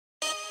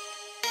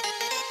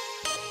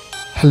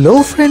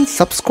Hello friends,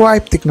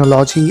 subscribe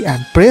Tricknology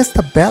and press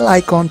the bell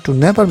icon to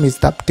never miss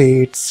the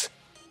updates.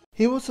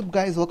 Hey, what's up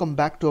guys, welcome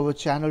back to our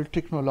channel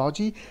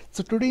Tricknology.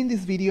 So today in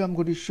this video I'm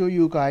going to show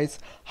you guys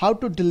how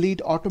to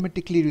delete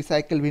automatically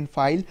Recycle.bin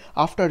file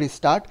after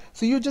restart.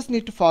 So you just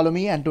need to follow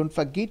me and don't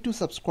forget to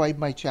subscribe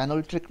my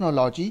channel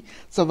Tricknology.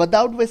 So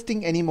without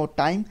wasting any more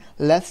time,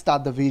 let's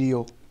start the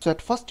video. So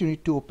at first you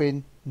need to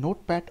open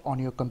Notepad on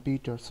your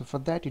computer. So for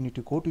that you need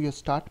to go to your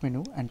start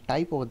menu and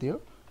type over there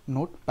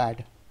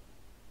Notepad.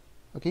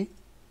 Okay,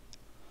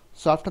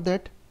 so after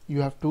that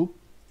you have to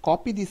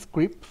copy the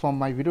script from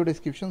my video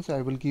description, so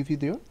I will give you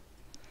there,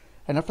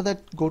 and after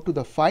that go to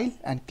the file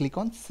and click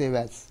on save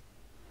as,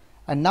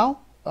 and now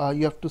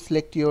you have to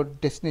select your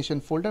destination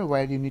folder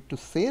where you need to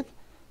save.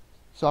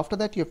 So after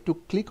that you have to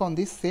click on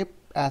this save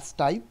as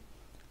type,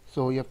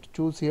 so you have to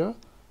choose here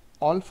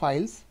all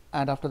files,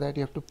 and after that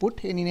you have to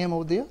put any name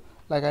over there,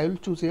 like I will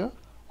choose here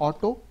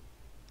auto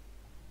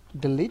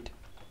delete.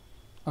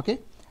 Okay,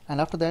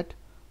 and after that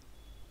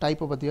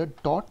type over there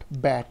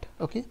 .bat.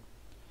 Okay,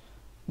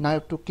 now you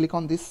have to click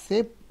on this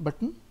save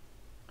button.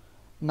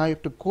 Now you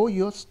have to go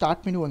your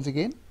start menu once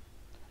again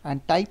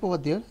and type over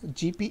there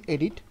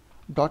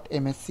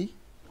gpedit.msc.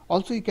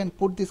 also you can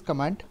put this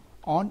command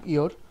on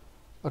your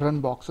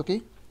run box.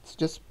 Okay, so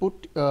just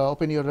put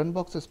open your run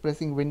box, just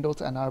pressing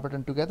Windows and R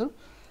button together,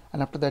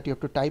 and after that you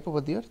have to type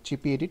over there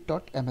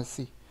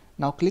gpedit.msc.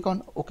 now click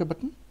on OK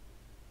button,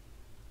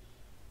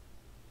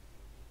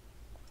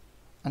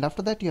 and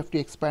after that you have to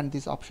expand.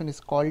 This option is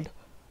called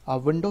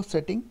Windows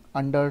setting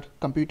under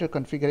computer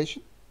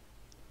configuration,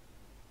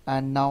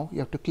 and now you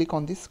have to click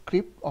on this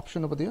script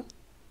option over there,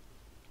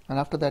 and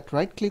after that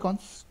right click on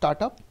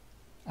startup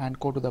and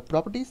go to the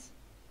properties,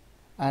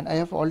 and I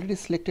have already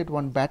selected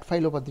one bat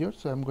file over there,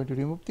 so I'm going to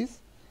remove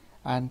this,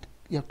 and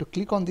you have to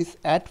click on this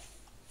add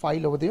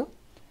file over there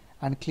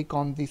and click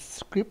on this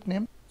script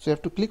name. So you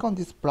have to click on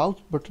this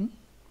browse button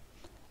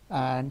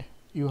and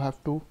you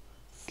have to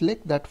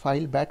select that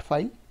file, bat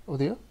file over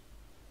there.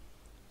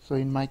 So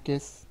in my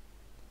case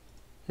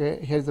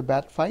here's the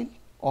bat file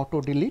auto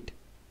delete,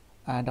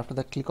 and after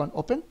that click on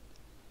open.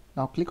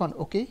 Now click on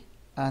OK,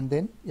 and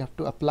then you have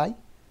to apply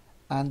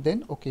and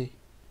then OK,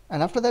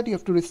 and after that you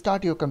have to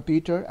restart your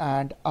computer,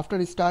 and after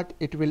restart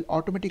it will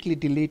automatically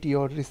delete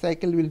your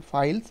Recycle.bin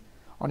files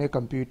on your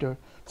computer.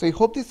 So I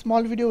hope this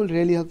small video will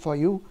really help for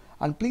you,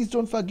 and please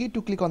don't forget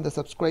to click on the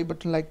subscribe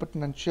button, like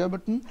button and share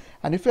button,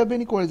 and if you have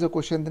any queries or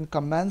questions then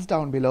comments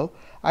down below.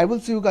 I will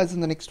see you guys in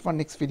the next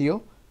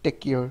video.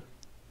 Take care.